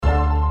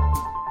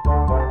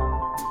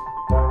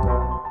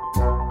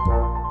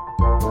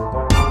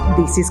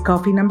This is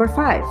coffee number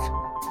 5.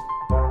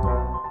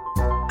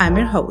 I'm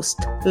your host,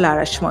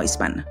 Lara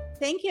Schmoisman.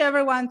 Thank you,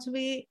 everyone, to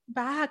be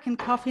back in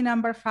coffee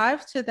number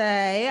 5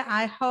 today.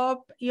 I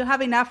hope you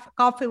have enough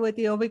coffee with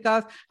you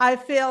because I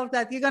feel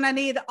that you're going to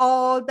need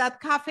all that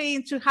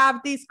caffeine to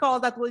have this call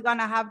that we're going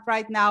to have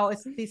right now.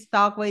 It's this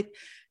talk with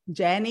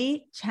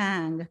Jenny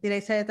Chang. Did I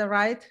say it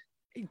right?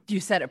 You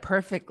said it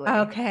perfectly.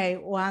 Okay,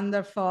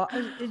 wonderful.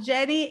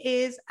 Jenny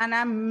is an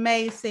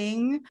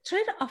amazing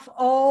trader of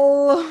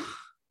all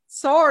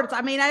sorts.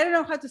 I mean, I don't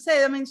know how to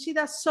say it. I mean, she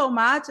does so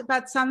much,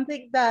 but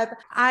something that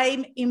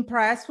I'm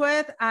impressed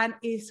with and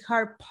is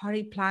her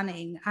party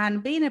planning.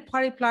 And being a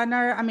party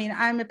planner, I mean,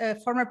 I'm a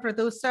former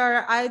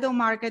producer, I do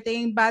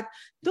marketing, but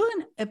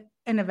doing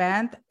an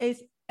event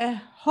is a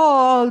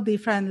whole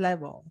different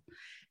level.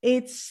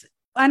 And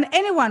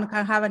anyone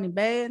can have an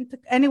event,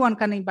 anyone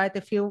can invite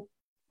a few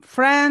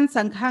friends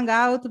and hang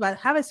out, but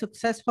have a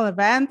successful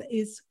event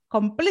is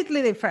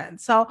completely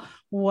different. So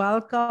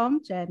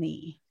welcome,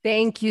 Jenny.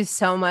 Thank you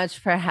so much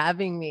for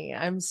having me.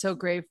 I'm so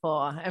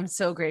grateful.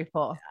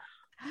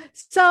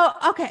 So,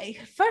 okay,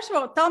 first of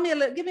all,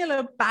 give me a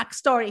little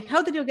backstory.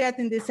 How did you get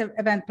in this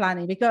event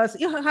planning? Because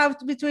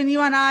between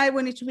you and I,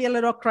 we need to be a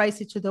little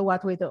crazy to do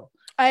what we do.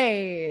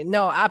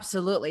 No,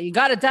 absolutely. You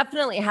got to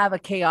definitely have a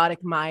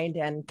chaotic mind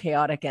and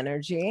chaotic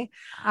energy.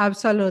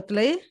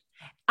 Absolutely.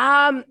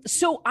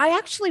 So I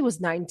actually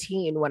was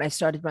 19 when I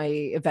started my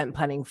event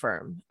planning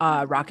firm,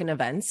 Rockin'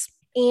 Events.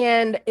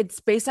 And it's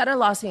based out of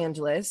Los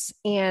Angeles.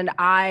 And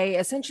I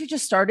essentially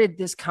just started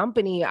this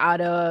company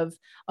out of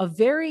a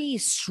very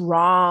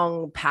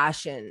strong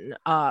passion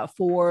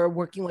for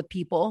working with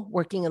people,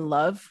 working in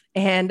love,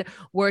 and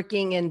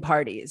working in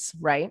parties,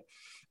 right?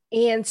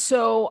 And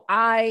so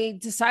I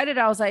decided,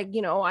 I was like,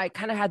 I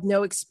kind of had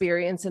no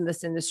experience in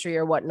this industry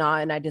or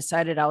whatnot. And I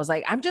decided, I was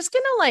like, I'm just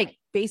going to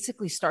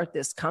basically start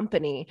this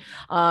company.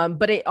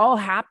 But it all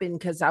happened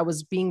because I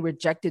was being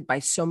rejected by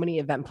so many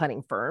event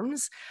planning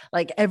firms.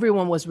 Like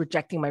everyone was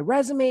rejecting my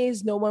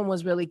resumes. No one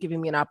was really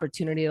giving me an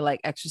opportunity to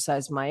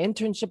exercise my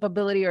internship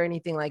ability or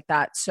anything like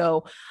that.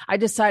 So I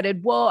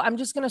decided, well, I'm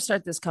just going to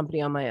start this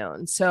company on my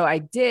own. So I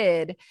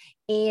did.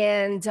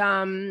 And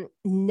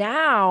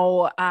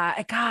now,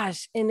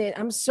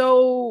 I'm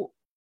so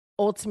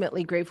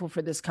ultimately grateful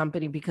for this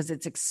company because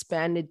it's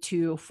expanded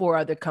to 4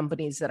 other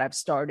companies that I've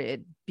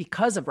started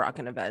because of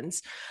Rockin'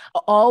 Events,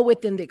 all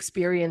within the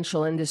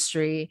experiential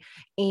industry.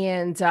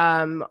 And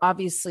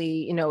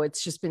obviously,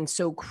 it's just been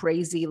so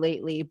crazy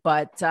lately,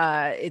 but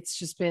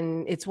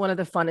it's one of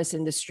the funnest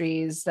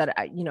industries that,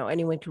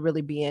 anyone could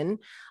really be in.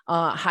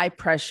 High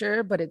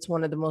pressure, but it's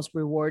one of the most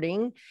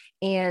rewarding.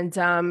 And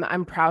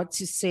I'm proud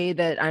to say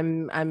that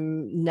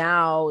I'm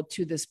now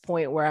to this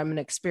point where I'm an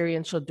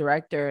experiential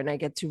director and I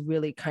get to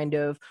really kind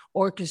of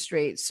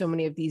orchestrate so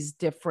many of these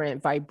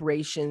different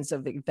vibrations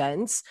of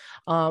events,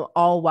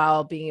 all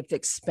while being able to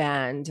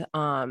expand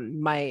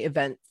my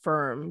event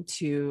firm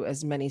to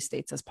as many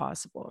states as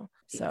possible.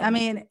 So, I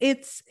mean,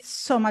 it's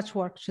so much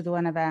work to do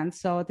an event.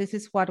 So this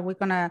is what we're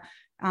gonna,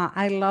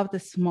 I love the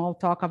small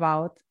talk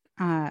about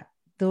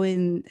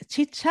doing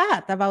chit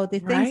chat about the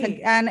things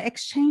and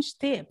exchange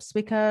tips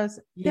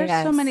because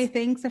there's so many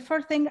things. The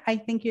first thing I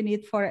think you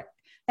need for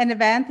an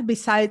event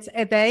besides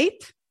a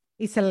date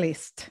is a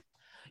list.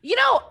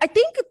 I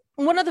think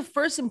one of the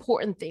first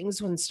important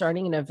things when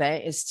starting an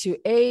event is to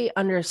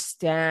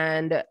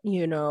understand,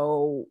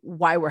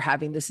 why we're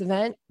having this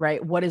event,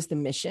 right? What is the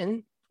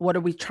mission? What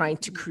are we trying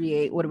to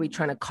create? What are we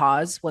trying to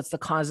cause? What's the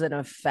cause and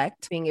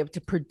effect? Being able to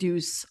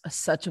produce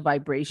such a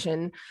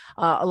vibration.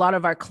 A lot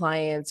of our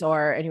clients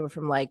are anywhere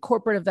from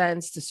corporate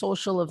events to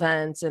social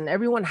events, and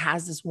everyone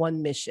has this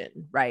one mission,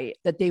 right?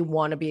 That they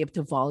want to be able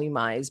to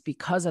volumize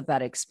because of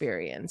that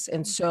experience.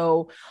 And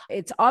so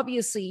it's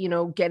obviously,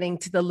 getting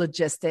to the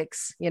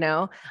logistics,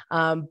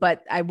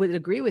 but I would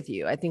agree with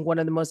you. I think one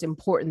of the most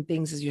important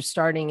things as you're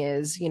starting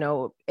is,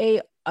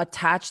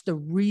 attach the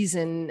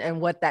reason and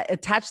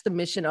attach the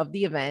mission of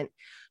the event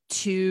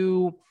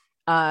to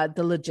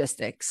the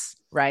logistics,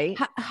 right?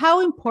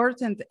 How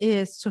important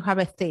is to have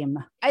a theme?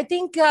 I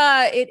think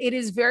it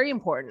is very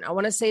important. I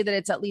want to say that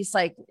it's at least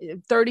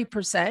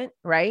 30%,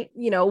 right?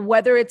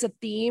 Whether it's a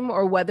theme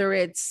or whether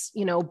it's,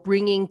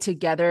 bringing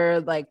together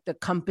the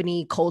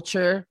company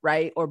culture,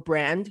 right? Or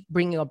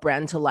bringing a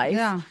brand to life.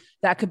 Yeah.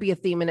 That could be a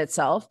theme in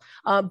itself.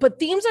 But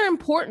themes are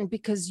important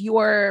because you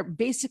are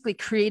basically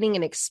creating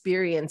an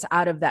experience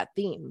out of that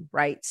theme,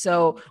 right?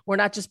 So we're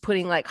not just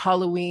putting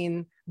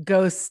Halloween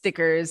ghost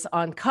stickers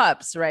on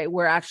cups, right?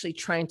 We're actually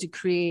trying to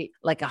create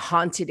a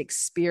haunted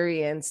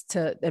experience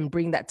and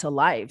bring that to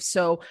life.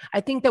 So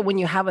I think that when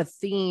you have a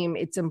theme,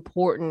 it's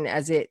important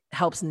as it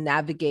helps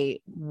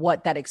navigate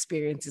what that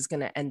experience is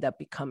going to end up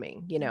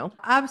becoming,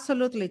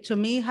 Absolutely. To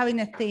me, having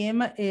a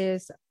theme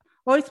is...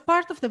 Well, it's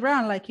part of the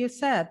brand, like you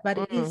said, but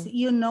it is,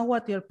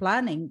 what you're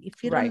planning.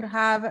 If you don't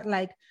have,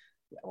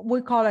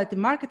 we call it in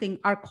marketing,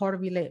 our core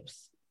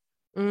beliefs.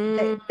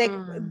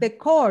 The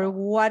core,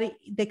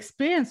 the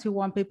experience you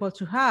want people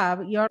to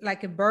have. You're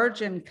like a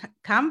virgin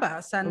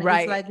canvas, and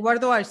it's like, where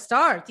do I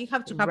start? You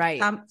have to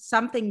have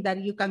something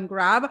that you can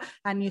grab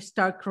and you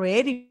start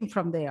creating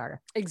from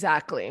there.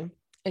 Exactly.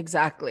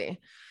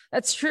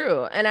 That's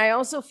true. And I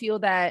also feel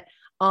that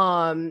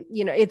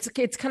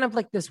it's kind of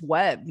like this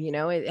web,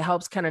 it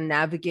helps kind of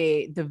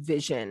navigate the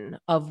vision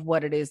of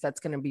what it is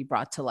that's going to be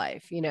brought to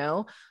life.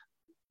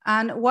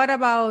 And what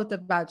about the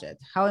budget?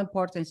 How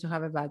important is to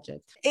have a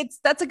budget?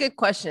 That's a good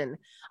question.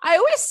 I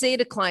always say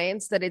to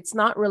clients that it's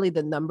not really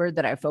the number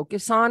that I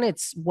focus on.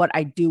 It's what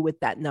I do with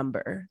that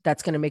number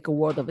that's going to make a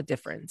world of a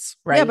difference,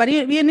 right? Yeah, but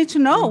you need to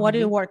know what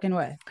you're working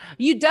with.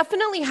 You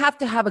definitely have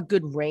to have a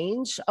good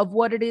range of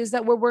what it is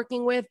that we're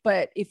working with.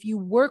 But if you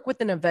work with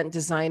an event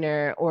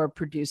designer or a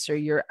producer,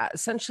 you're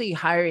essentially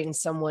hiring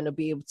someone to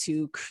be able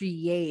to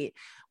create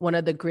one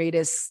of the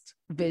greatest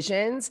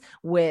visions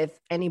with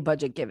any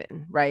budget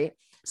given, right?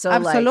 So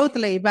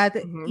absolutely. But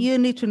you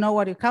need to know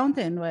what you're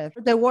counting with.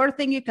 The worst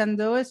thing you can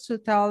do is to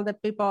tell the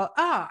people,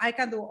 I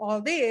can do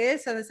all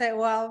this. And they say,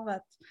 well,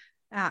 but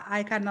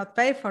I cannot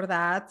pay for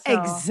that. So.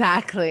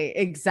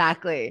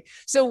 Exactly.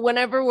 So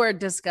whenever we're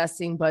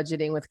discussing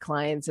budgeting with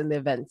clients in the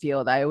event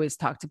field, I always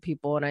talk to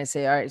people and I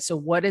say, all right, so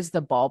what is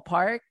the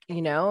ballpark,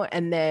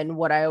 and then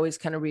what I always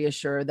kind of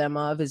reassure them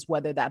of is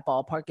whether that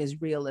ballpark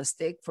is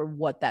realistic for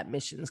what that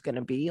mission is going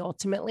to be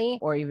ultimately,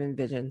 or even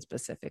vision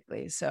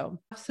specifically. So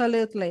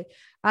absolutely.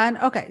 And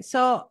okay,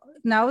 so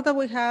now that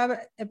we have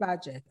a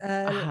budget,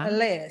 a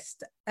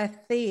list, a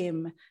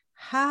theme,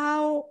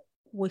 how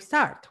we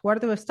start? Where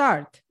do we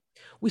start?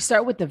 We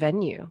start with the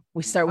venue.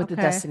 We start with the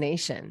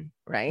destination,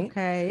 right?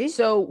 Okay.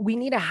 So we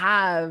need to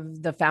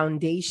have the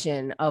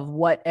foundation of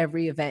what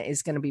every event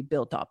is going to be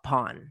built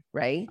upon,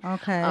 right?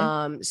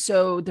 Okay.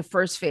 So the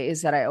first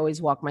phase that I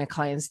always walk my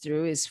clients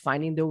through is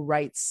finding the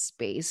right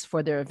space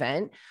for their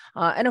event.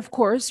 And of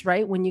course,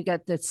 right, when you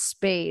get the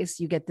space,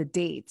 you get the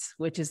dates,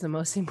 which is the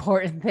most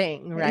important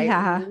thing, right?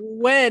 Yeah.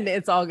 When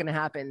it's all going to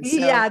happen.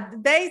 So,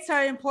 dates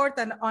are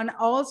important. And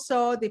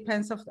also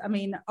depends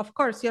of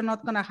course, you're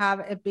not going to have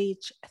a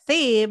beach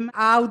theme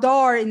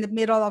outdoor in the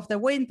middle of the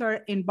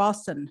winter in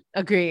Boston.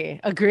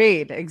 Agreed.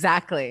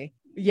 Exactly.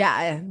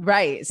 Yeah,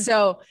 right.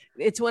 So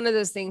it's one of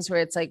those things where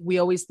it's like, we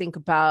always think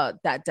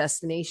about that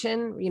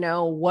destination,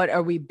 what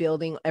are we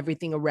building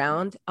everything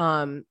around?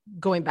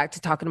 Going back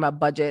to talking about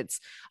budgets,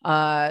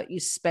 you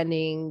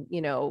spending,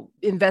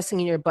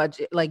 investing in your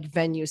budget, like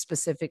venue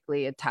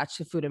specifically attached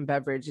to food and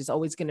beverage is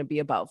always going to be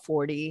about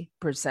 40%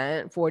 to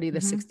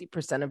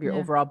 60% of your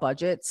overall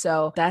budget.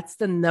 So that's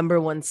the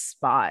number one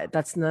spot.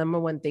 That's the number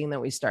one thing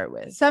that we start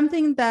with.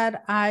 Something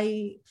that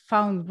I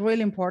found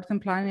really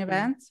important planning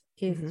events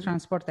is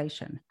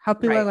transportation. How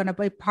people are going to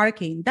pay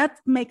parking. That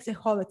makes a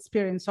whole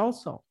experience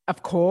also.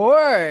 Of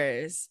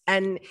course.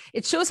 And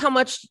it shows how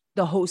much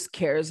the host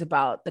cares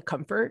about the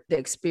comfort, the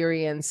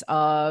experience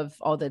of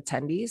all the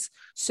attendees.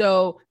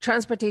 So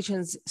transportation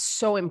is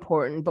so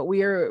important, but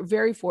we are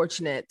very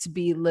fortunate to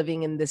be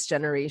living in this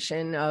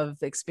generation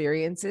of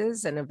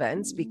experiences and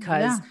events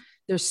because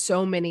there's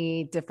so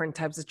many different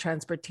types of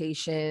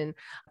transportation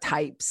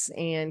types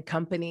and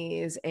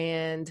companies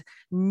and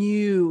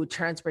new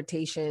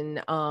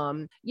transportation,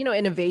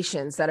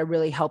 innovations that are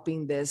really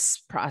helping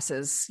this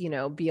process,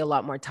 be a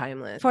lot more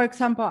timeless. For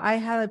example, I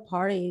had a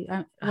party.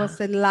 It was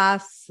the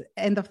last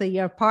end of the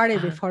year party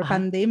before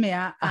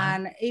pandemia.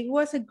 And it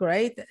was a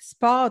great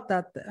spot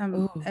that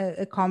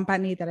a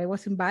company that I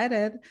was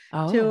invited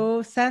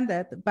to send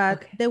it.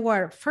 But they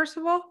were, first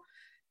of all,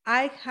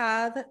 I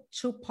had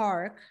to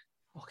park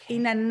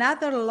in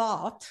another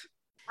lot,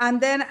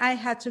 and then I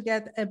had to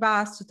get a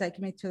bus to take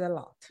me to the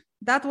lot.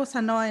 That was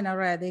annoying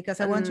already because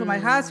I went to my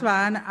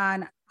husband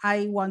and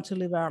I want to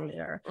leave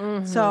earlier.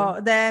 So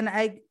then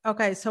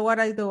so what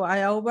I do,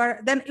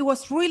 then it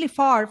was really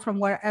far from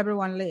where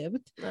everyone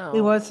lived.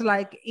 It was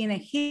like in a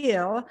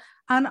hill,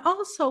 and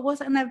also was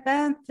an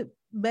event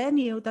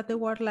venue that there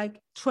were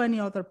like 20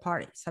 other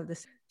parties at the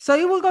same. So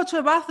you will go to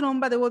a bathroom,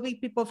 but there will be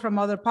people from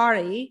other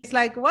party. It's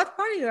like, what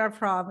party you are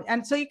from?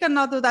 And so you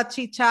cannot do that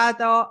chit chat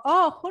or,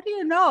 who do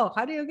you know?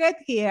 How do you get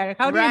here?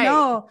 How do you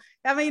know?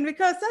 I mean,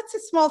 because that's a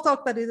small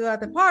talk that you do at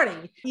the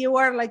party. You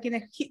are like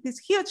in this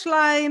huge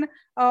line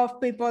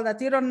of people that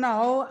you don't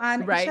know.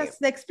 And just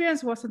the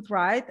experience wasn't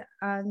right.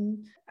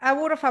 And I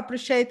would have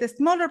appreciated a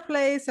smaller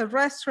place, a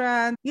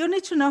restaurant. You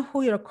need to know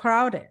who your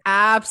crowd is.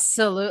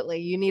 Absolutely.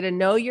 You need to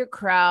know your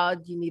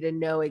crowd. You need to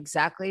know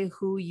exactly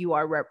who you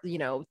are,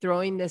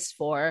 throwing this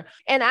for.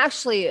 And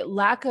actually,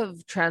 lack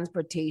of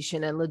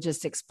transportation and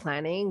logistics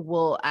planning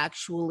will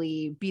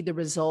actually be the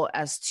result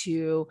as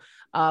to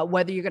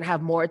whether you're going to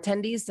have more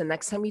attendees the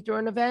next time you throw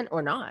an event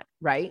or not,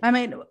 right? I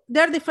mean,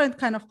 there are different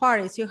kind of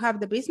parties. You have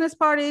the business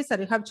parties that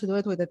you have to do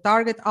it with the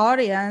target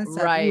audience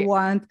that you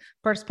want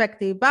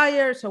prospective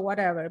buyers or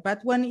whatever.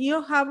 But when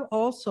you have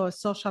also a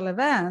social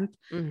event,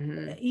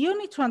 you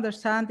need to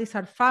understand these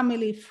are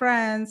family,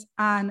 friends,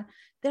 and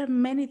there are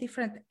many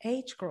different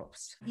age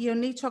groups. You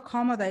need to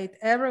accommodate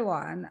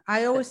everyone.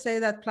 I always say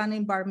that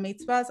planning bar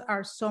mitzvahs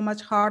are so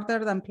much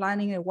harder than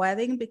planning a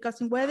wedding,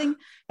 because in wedding,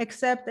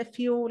 except a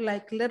few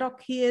like little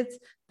kids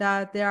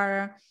that they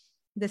are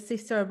the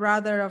sister or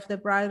brother of the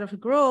bride of the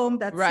groom,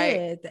 that's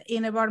it.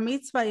 In a bar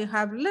mitzvah, you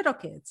have little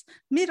kids,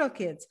 middle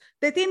kids,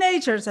 the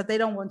teenagers that they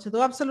don't want to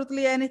do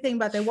absolutely anything,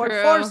 but they were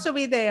forced to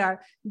be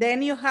there.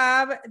 Then you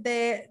have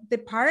the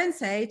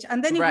parents' age,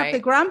 and then you have the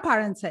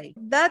grandparents' age.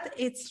 That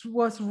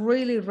was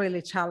really,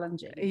 really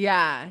challenging.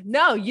 Yeah.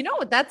 No, you know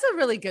what? That's a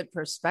really good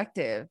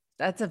perspective.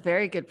 That's a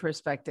very good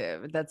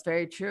perspective. That's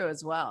very true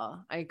as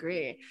well. I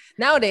agree.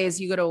 Nowadays,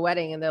 you go to a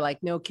wedding and they're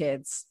like, no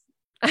kids.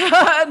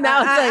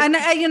 Now it's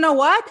like, and you know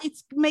what?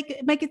 It's make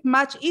it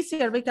much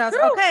easier, because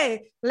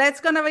let's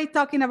gonna be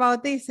talking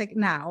about this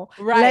now.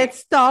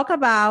 Let's talk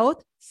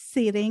about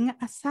seating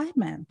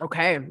assignment.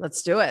 Okay,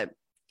 let's do it.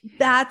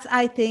 That's,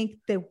 I think,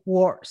 the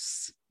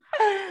worst.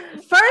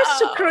 First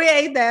to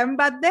create them,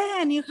 but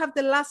then you have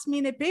the last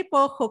minute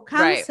people who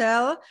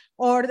cancel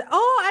or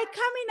I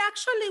come in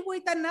actually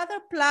with another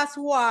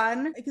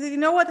 +1. You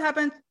know what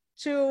happened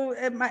to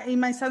in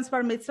my son's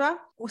bar mitzvah?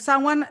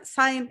 Someone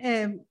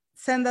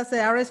send us the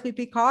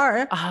RSVP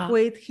card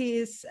with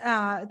his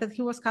that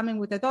he was coming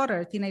with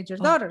a teenager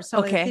daughter.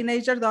 So the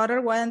teenager daughter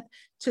went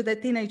to the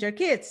teenager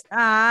kids,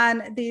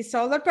 and this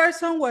older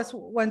person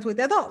went with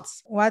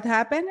adults. What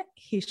happened?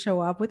 He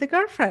showed up with a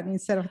girlfriend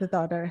instead of the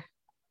daughter.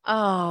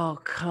 Oh,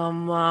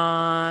 come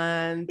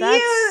on.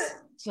 That's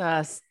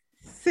just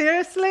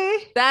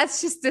seriously. That's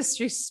just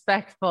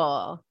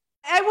disrespectful.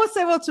 I was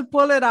able to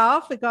pull it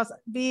off because,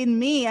 being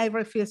me, I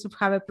refuse to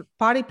have a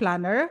party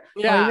planner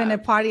or even a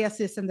party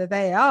assistant the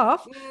day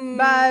off.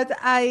 But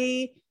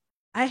I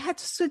had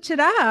to switch it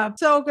up.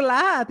 So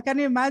glad. Can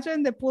you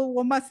imagine the poor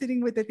woman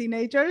sitting with the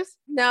teenagers?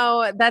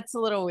 No, that's a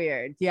little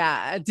weird.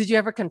 Yeah. Did you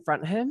ever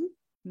confront him?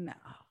 No.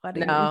 But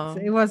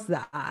it was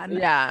done.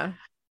 Yeah.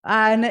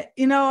 And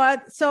you know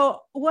what?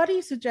 So what do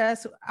you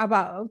suggest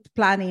about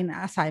planning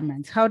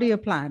assignments? How do you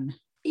plan?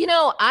 You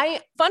know,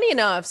 funny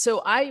enough,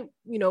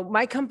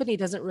 my company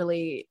doesn't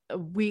really,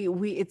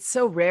 it's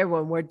so rare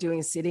when we're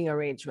doing seating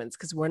arrangements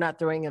because we're not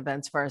throwing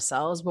events for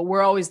ourselves, but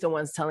we're always the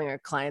ones telling our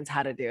clients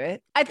how to do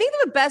it. I think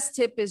the best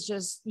tip is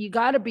just, you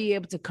got to be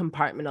able to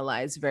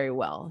compartmentalize very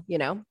well, you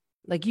know?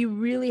 Like, you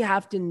really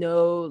have to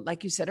know,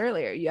 like you said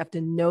earlier, you have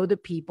to know the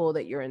people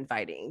that you're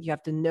inviting. You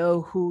have to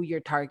know who your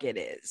target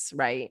is,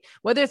 right?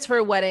 Whether it's for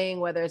a wedding,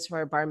 whether it's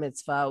for a bar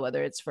mitzvah,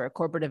 whether it's for a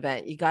corporate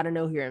event, you got to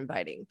know who you're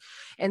inviting.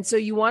 And so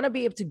you want to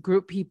be able to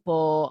group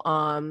people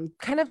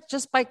kind of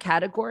just by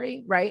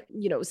category, right?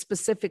 You know,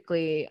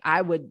 specifically,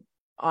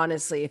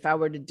 honestly, if I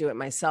were to do it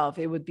myself,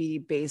 it would be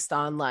based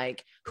on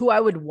like who I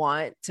would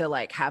want to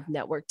like have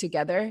network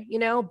together, you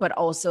know, but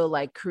also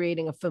like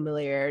creating a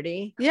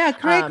familiarity. Yeah,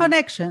 create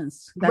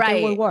connections that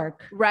it will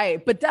work.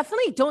 Right. But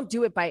definitely don't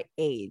do it by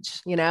age,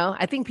 you know.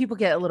 I think people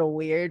get a little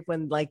weird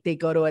when like they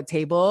go to a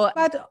table.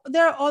 But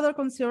there are other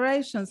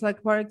considerations.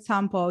 Like, for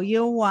example,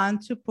 you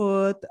want to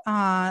put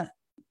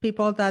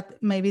people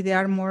that maybe they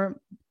are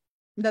more,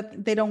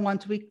 that they don't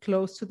want to be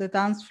close to the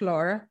dance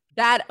floor.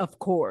 That, of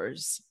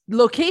course,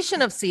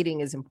 location of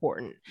seating is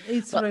important.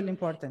 It's really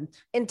important.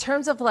 In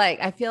terms of like,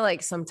 I feel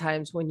like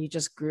sometimes when you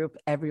just group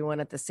everyone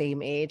at the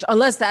same age,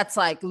 unless that's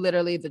like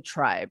literally the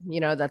tribe,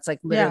 you know, that's like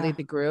literally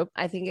the group.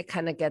 I think it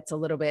kind of gets a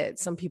little bit,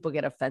 some people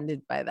get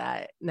offended by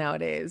that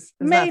nowadays.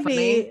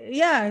 Maybe.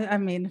 Yeah. I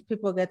mean,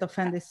 people get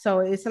offended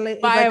so easily.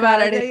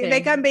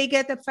 They can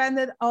get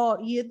offended. Oh,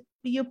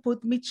 you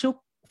put me too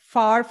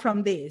far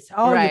from this.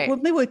 You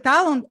put me with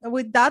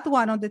that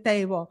one on the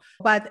table.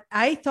 But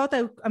I thought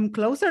I'm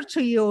closer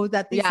to you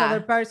than this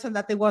other person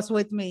that it was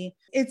with me.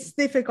 It's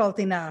difficult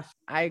enough.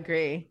 I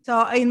agree.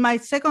 So in my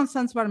second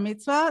son's bar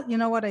mitzvah, you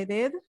know what I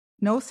did?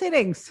 No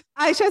sittings.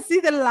 I just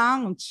did a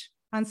lounge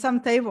and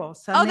some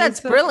tables. And that's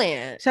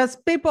brilliant.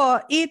 Just people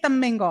eat and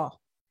mingle.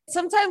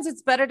 Sometimes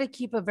it's better to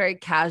keep a very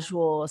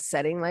casual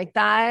setting like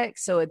that.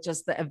 So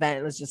the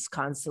event is just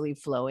constantly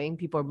flowing.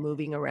 People are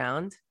moving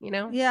around, you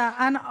know? Yeah.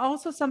 And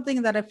also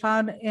something that I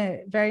found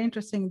very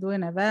interesting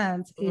doing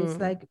events is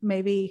like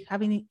maybe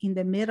having in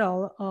the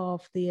middle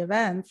of the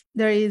event,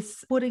 there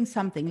is putting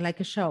something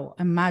like a show,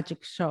 a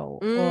magic show,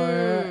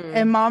 or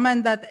a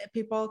moment that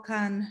people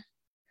can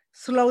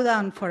slow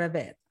down for a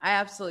bit. I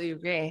absolutely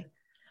agree.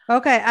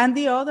 Okay, and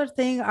the other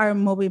thing are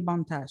movie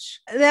montage.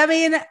 I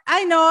mean,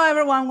 I know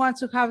everyone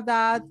wants to have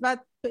that, but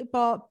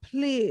people,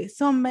 please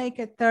don't make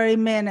it 30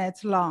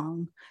 minutes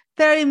long.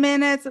 30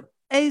 minutes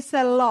is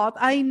a lot.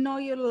 I know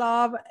you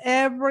love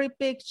every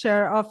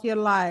picture of your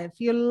life.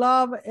 You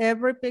love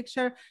every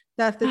picture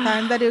that's the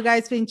time that you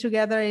guys been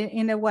together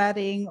in a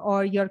wedding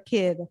or your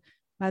kid,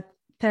 but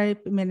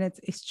 30 minutes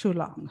is too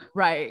long.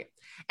 Right.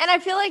 And I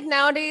feel like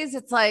nowadays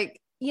it's like,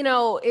 you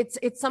know,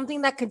 it's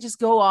something that could just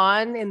go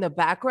on in the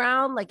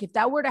background. Like if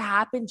that were to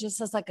happen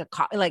just as like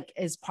like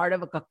as part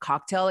of a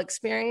cocktail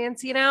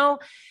experience, you know,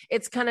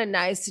 it's kind of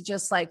nice to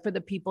just like for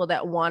the people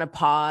that want to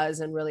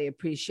pause and really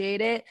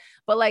appreciate it.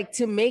 But like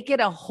to make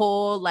it a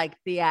whole like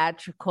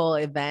theatrical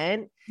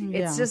event,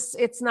 Yeah.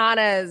 it's not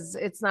as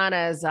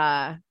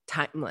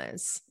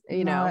timeless,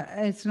 you No, know.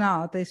 it's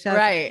not. It's just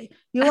Right.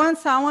 you want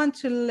someone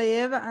to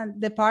live and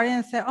the party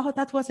and say, "Oh,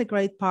 that was a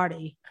great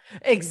party."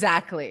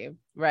 Exactly.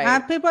 Right.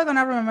 And people are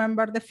gonna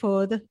remember the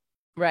food, the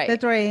Right.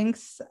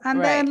 drinks, and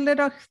Right. then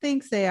little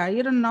things there.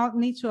 You do not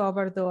need to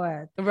overdo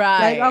it. Like,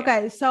 Right.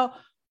 okay, so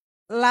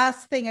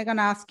last thing I'm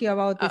gonna ask you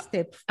about this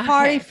tip: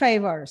 party Okay.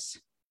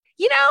 favors.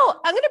 You know,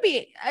 I'm going to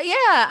be,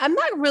 yeah, I'm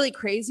not really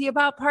crazy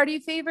about party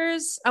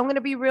favors. I'm going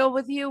to be real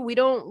with you. We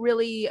don't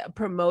really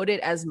promote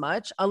it as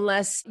much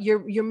unless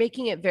you're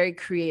making it very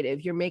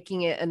creative. You're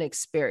making it an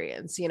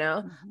experience, you know?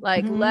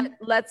 Like Mhm.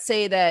 let's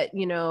say that,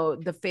 you know,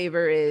 the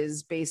favor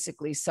is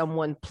basically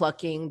someone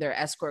plucking their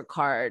escort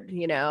card,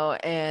 you know,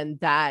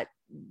 and that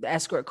the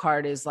escort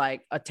card is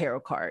like a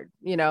tarot card,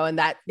 you know, and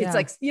that it's Yeah.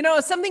 like, you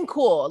know, something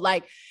cool.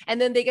 Like, and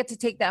then they get to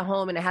take that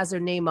home and it has their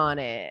name on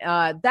it.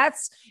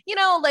 That's, you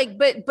know, like,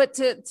 but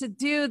to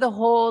do the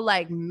whole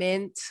like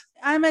mint.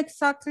 I'm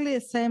exactly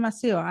the same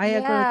as you. I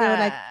agree with you.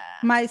 Like Yeah.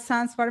 my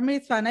son's bar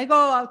mitzvah, and I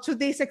go out to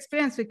this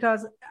experience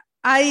because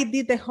I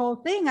did the whole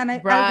thing, and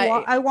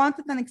Right. I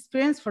wanted an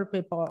experience for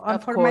people. And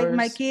Of for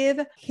my course.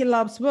 kid, he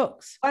loves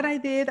books. What I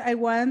did, I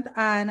went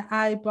and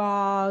I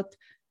bought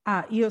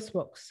used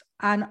books,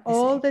 and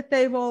all the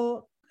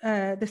table,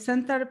 the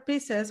center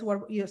pieces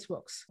were used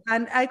books,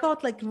 and I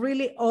got like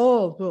really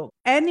old books.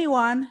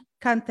 Anyone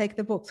can take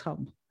the books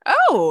home.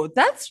 Oh,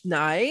 that's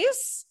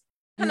nice.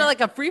 Kind of Yeah.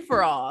 like a free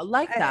for all.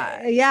 Like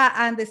that. Yeah,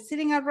 and the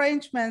seating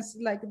arrangements,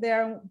 like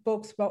their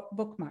books,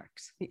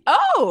 bookmarks.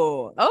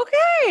 Oh,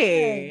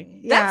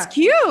 okay. That's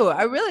Yeah, cute.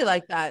 I really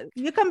like that.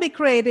 you can be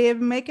creative,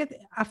 make it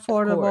Of course.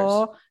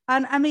 affordable,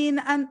 and I mean,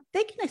 and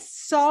taking a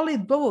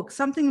solid book,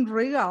 something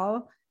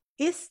real,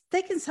 is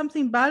taking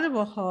something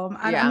valuable home.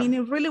 And I Yeah. mean,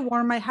 it really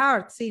warmed my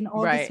heart seeing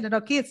all these Right. little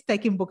kids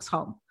taking books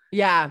home.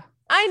 Yeah,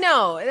 I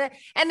know.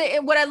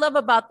 And what I love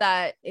about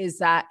that is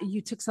that you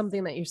took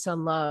something that your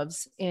son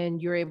loves and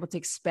you're able to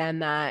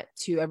expand that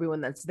to everyone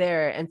that's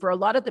there. And for a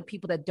lot of the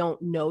people that don't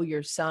know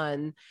your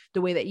son the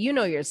way that you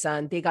know your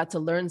son, they got to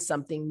learn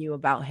something new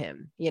about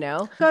him, you know?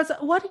 Because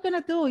what are you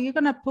gonna do? You're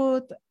gonna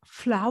put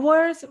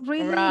flowers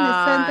really in the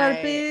Right.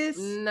 centerpiece?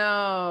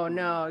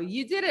 No,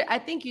 you did it. I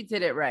think you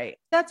did it right.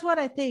 That's what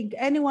I think.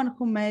 Anyone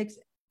who makes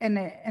an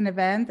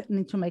event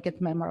need to make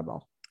it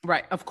memorable.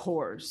 Right. Of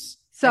course.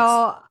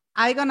 So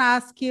I'm gonna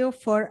ask you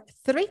for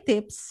 3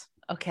 tips,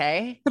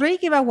 Okay. 3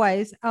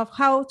 giveaways of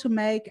how to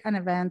make an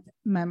event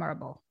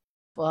memorable.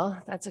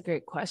 Well, that's a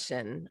great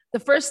question.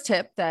 The first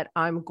tip that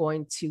I'm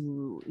going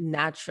to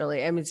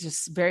naturally, I mean, it's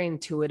just very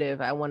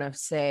intuitive, I want to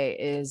say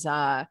is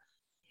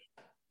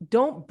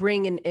don't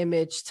bring an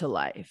image to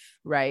life,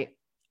 right?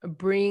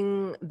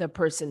 Bring the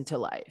person to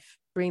life,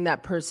 bring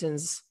that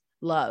person's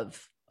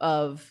love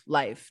of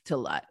life to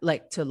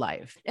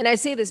life. And I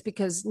say this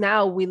because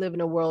now we live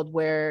in a world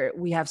where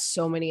we have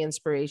so many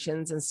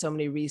inspirations and so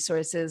many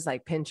resources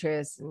like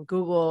Pinterest and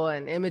Google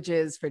and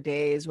images for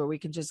days where we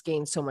can just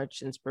gain so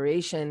much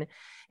inspiration.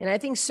 And I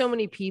think so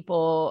many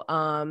people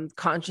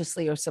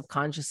consciously or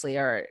subconsciously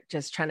are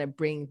just trying to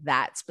bring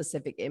that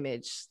specific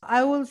image.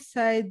 I will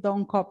say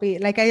don't copy.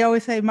 Like I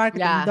always say,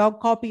 marketing, Yeah. don't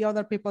copy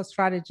other people's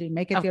strategy.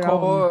 Make it Of your own.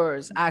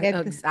 course.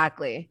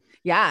 Exactly.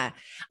 Yeah.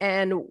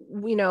 And,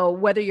 you know,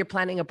 whether you're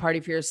planning a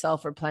party for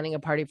yourself or planning a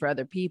party for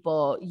other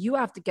people, you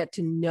have to get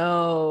to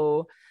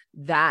know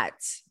that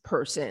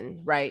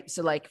person, right?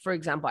 So, like, for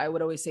example, I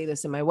would always say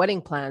this in my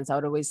wedding plans. I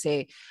would always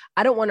say,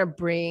 I don't want to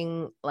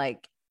bring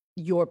like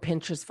your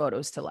Pinterest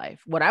photos to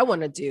life. What I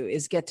want to do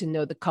is get to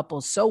know the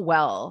couple so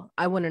well.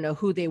 I want to know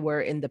who they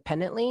were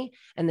independently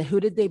and then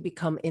who did they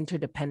become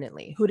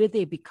interdependently? Who did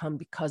they become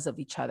because of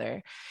each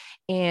other?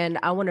 And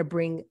I want to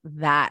bring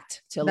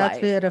that to That's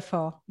life.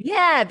 beautiful.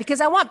 Yeah,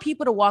 because I want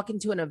people to walk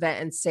into an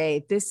event and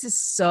say, this is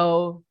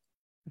so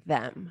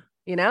them,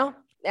 you know?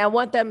 I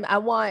want,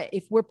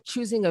 if we're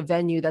choosing a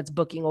venue that's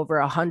booking over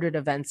 100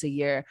 events a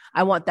year,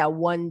 I want that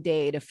one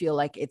day to feel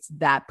like it's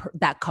that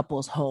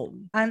couple's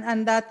home.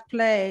 And that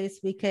place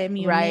became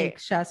unique, right,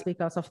 just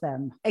because of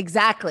them.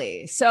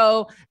 Exactly.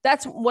 So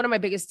that's one of my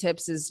biggest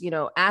tips is, you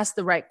know, ask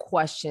the right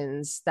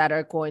questions that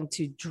are going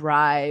to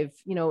drive,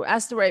 you know,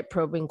 ask the right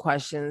probing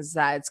questions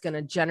that it's going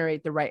to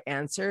generate the right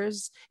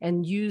answers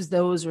and use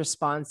those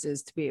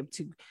responses to be able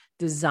to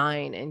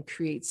design and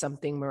create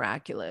something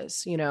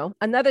miraculous. You know,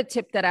 another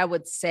tip that I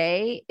would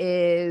say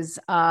is,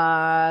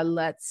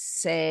 let's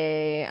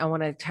say I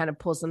want to kind of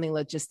pull something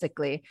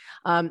logistically.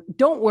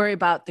 Don't worry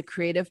about the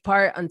creative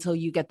part until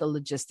you get the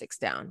logistics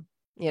down.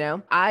 You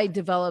know, I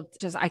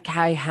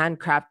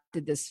handcrafted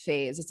this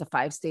phase. It's a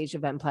 5-stage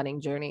event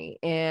planning journey.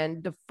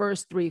 And the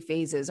first 3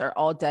 phases are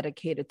all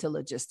dedicated to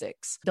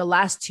logistics. The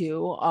last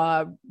 2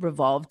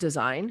 revolve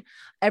design.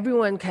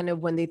 Everyone kind of,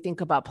 when they think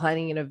about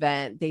planning an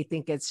event, they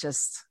think it's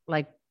just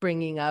like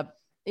bringing up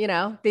You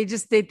know, they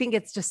think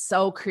it's just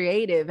so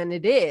creative, and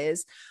it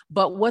is.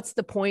 But what's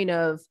the point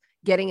of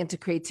getting into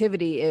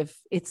creativity if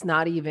it's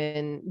not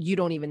even, you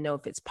don't even know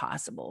if it's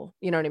possible?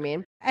 You know what I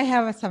mean? I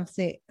have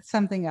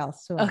something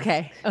else to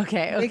add.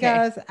 Okay.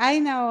 Because I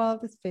know all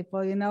these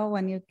people, you know,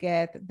 when you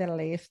get the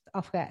list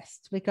of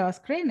guests, because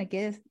creating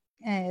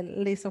a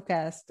list of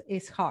guests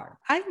is hard.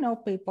 I know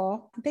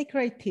people, they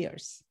create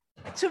tiers.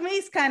 To me,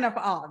 it's kind of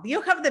odd.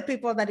 You have the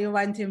people that you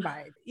want to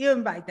invite. You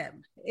invite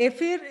them. If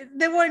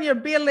they were in your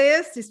B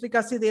list, it's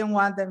because you didn't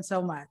want them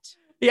so much.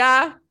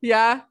 Yeah.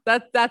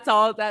 That's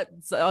all.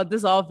 This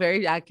is all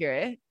very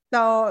accurate.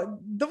 So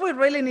do we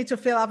really need to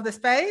fill up the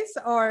space,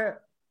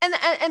 or?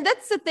 And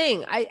that's the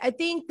thing. I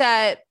think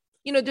that,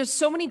 you know, there's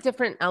so many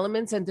different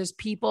elements, and there's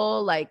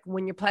people, like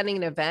when you're planning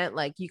an event,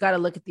 like you got to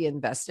look at the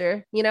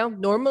investor. You know,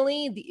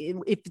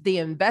 normally if the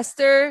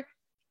investor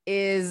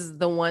is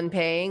the one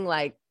paying,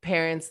 like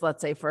parents,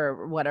 let's say,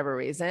 for whatever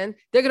reason,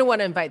 they're going to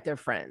want to invite their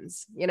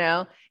friends, you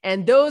know,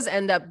 and those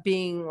end up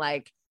being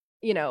like,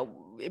 you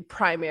know,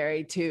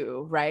 primary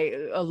too, right?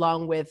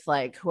 Along with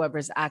like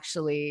whoever's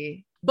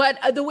actually, but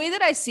the way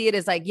that I see it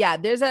is like, yeah,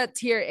 there's a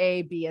tier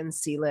A, B, and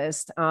C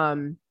list.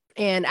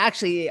 And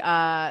actually,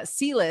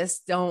 C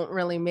lists don't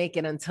really make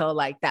it until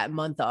like that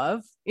month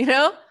of, you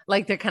know,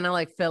 like they're kind of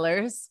like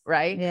fillers,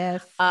 right?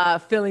 Yes.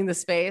 Filling the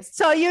space.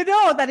 So you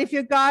know that if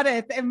you got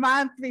it a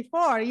month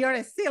before, you're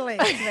a C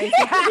list, basically.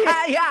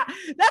 Yeah.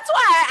 That's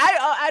why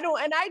I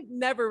don't, and I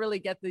never really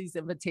get these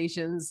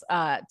invitations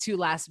to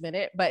last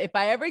minute. But if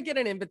I ever get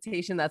an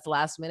invitation that's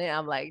last minute,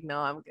 I'm like, no,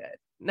 I'm good.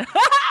 No,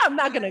 I'm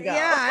not gonna go.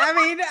 Yeah, I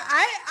mean,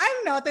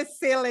 I'm not a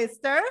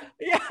C-lister.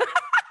 Yeah.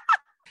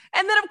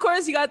 And then, of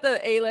course, you got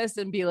the A list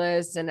and B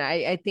list. And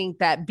I think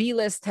that B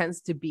list tends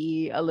to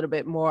be a little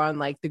bit more on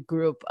like the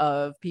group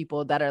of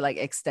people that are like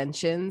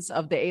extensions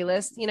of the A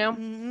list, you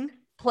know,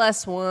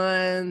 plus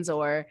ones,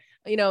 or,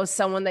 you know,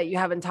 someone that you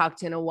haven't talked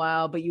to in a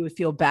while, but you would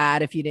feel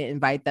bad if you didn't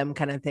invite them,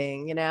 kind of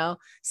thing, you know?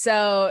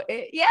 So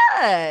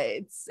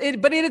it's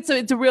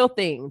a real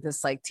thing,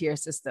 this like tier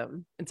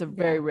system. It's a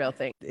very real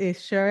thing. It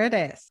sure it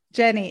is.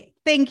 Jenny,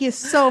 thank you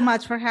so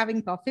much for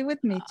having coffee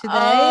with me today.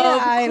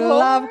 I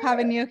love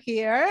having you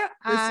here.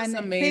 This is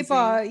amazing.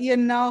 People, you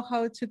know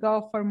how to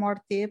go for more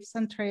tips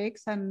and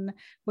tricks. And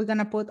we're going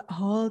to put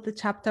all the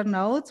chapter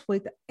notes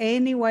with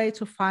any way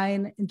to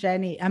find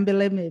Jenny. And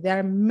believe me, there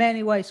are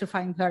many ways to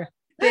find her.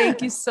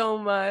 Thank you so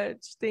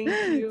much. Thank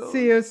you.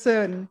 See you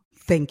soon.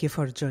 Thank you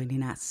for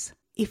joining us.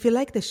 If you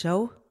like the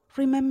show,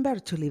 remember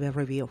to leave a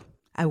review.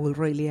 I will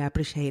really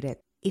appreciate it.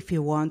 If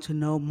you want to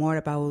know more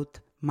about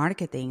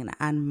marketing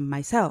and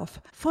myself,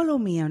 follow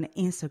me on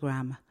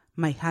Instagram.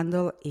 My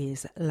handle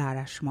is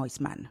Lara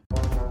Schmoisman.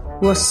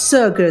 It was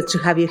so good to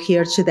have you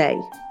here today.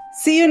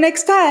 See you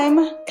next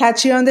time.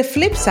 Catch you on the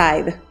flip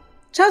side.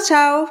 Ciao,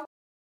 ciao.